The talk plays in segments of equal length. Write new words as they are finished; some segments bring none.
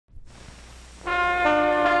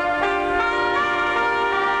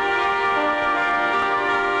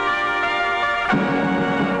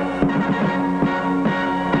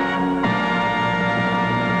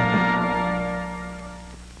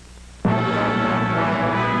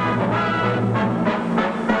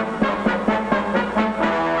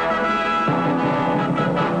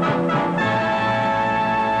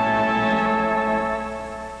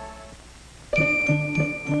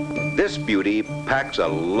packs a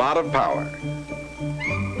lot of power.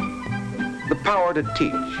 The power to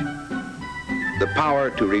teach, the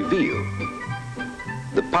power to reveal,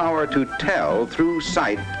 the power to tell through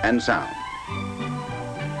sight and sound.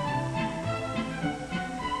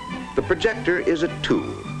 The projector is a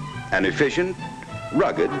tool, an efficient,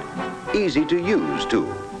 rugged, easy to use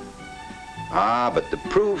tool. But the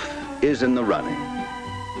proof is in the running.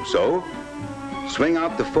 So, swing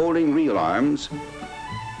out the folding reel arms,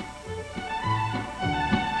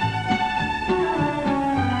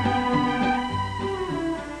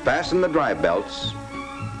 fasten the drive belts,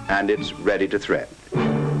 and it's ready to thread.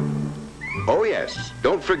 Oh yes,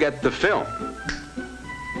 don't forget the film.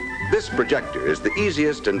 This projector is the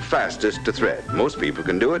easiest and fastest to thread. Most people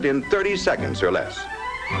can do it in 30 seconds or less.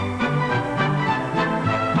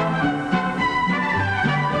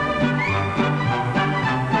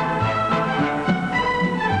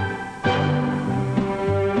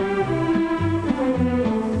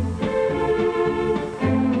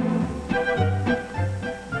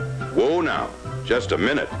 Whoa now, just a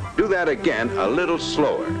minute. Do that again a little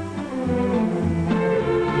slower.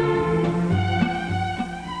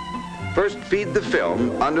 First, feed the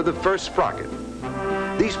film under the first sprocket.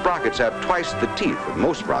 These sprockets have twice the teeth of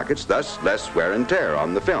most sprockets, thus less wear and tear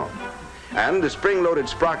on the film. And the spring-loaded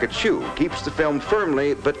sprocket shoe keeps the film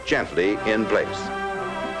firmly but gently in place.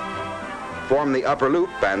 Form the upper loop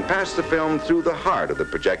and pass the film through the heart of the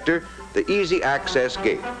projector, the easy access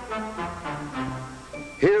gate.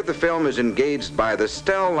 Here the film is engaged by the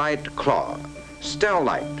Stellite claw.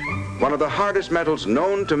 Stellite, one of the hardest metals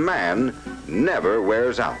known to man, never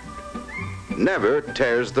wears out, never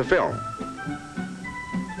tears the film.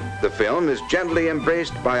 The film is gently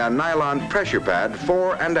embraced by a nylon pressure pad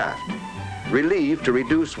fore and aft, relieved to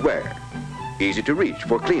reduce wear, easy to reach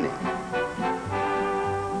for cleaning.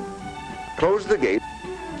 Close the gate,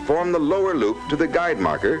 form the lower loop to the guide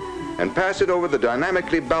marker, and pass it over the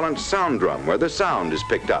dynamically balanced sound drum where the sound is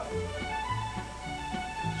picked up.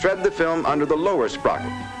 Thread the film under the lower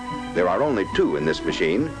sprocket. There are only two in this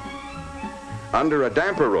machine. Under a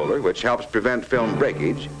damper roller, which helps prevent film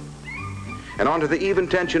breakage, and onto the even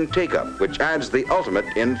tension take-up, which adds the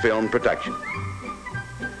ultimate in film protection.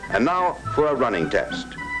 And now for a running test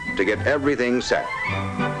to get everything set.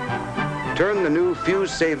 Turn the new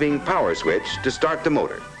fuse-saving power switch to start the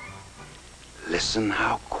motor. Listen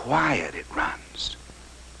how quiet it runs.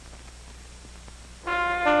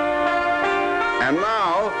 And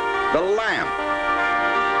now, the lamp.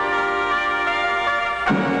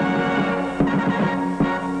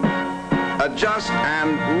 Adjust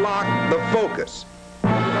and lock the focus.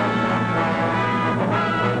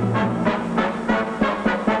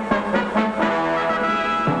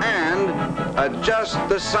 And adjust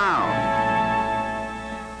the sound.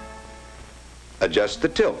 Adjust the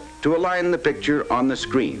tilt to align the picture on the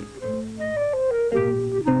screen.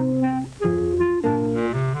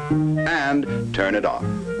 And turn it off.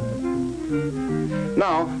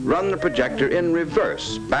 Now run the projector in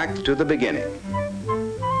reverse back to the beginning.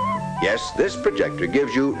 Yes, this projector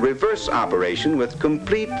gives you reverse operation with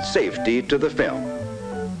complete safety to the film.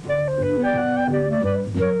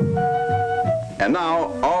 And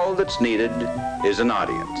now all that's needed is an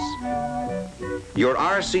audience. Your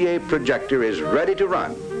RCA projector is ready to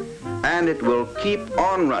run, and it will keep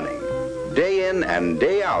on running, day in and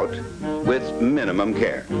day out, with minimum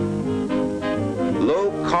care.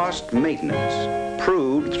 Low-cost maintenance,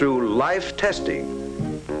 proved through life testing,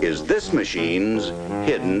 is this machine's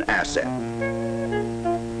hidden asset.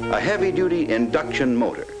 A heavy-duty induction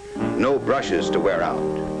motor, no brushes to wear out,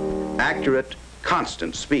 accurate,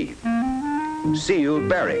 constant speed, sealed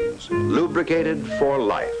bearings, lubricated for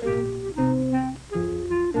life.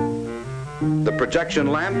 The projection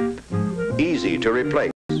lamp, easy to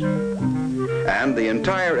replace. And the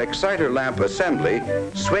entire exciter lamp assembly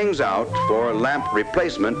swings out for lamp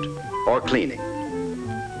replacement or cleaning.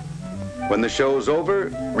 When the show's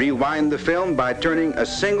over, rewind the film by turning a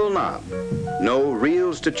single knob. No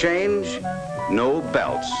reels to change, no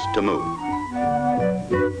belts to move.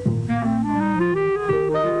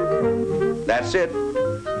 That's it,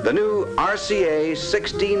 the new RCA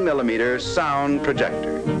 16mm sound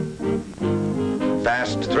projector.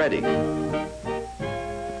 Fast threading,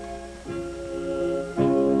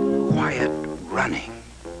 quiet running,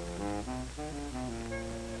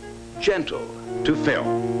 gentle to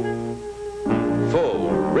film,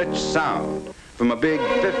 full, rich sound from a big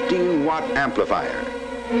 15-watt amplifier.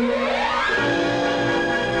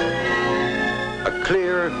 A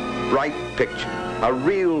clear, bright picture, a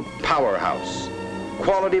real powerhouse,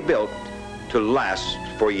 quality built to last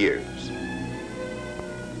for years.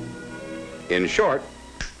 In short,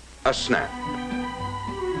 a snap.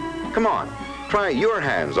 Come on, try your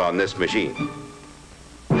hands on this machine.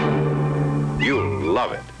 You'll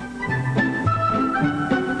love it.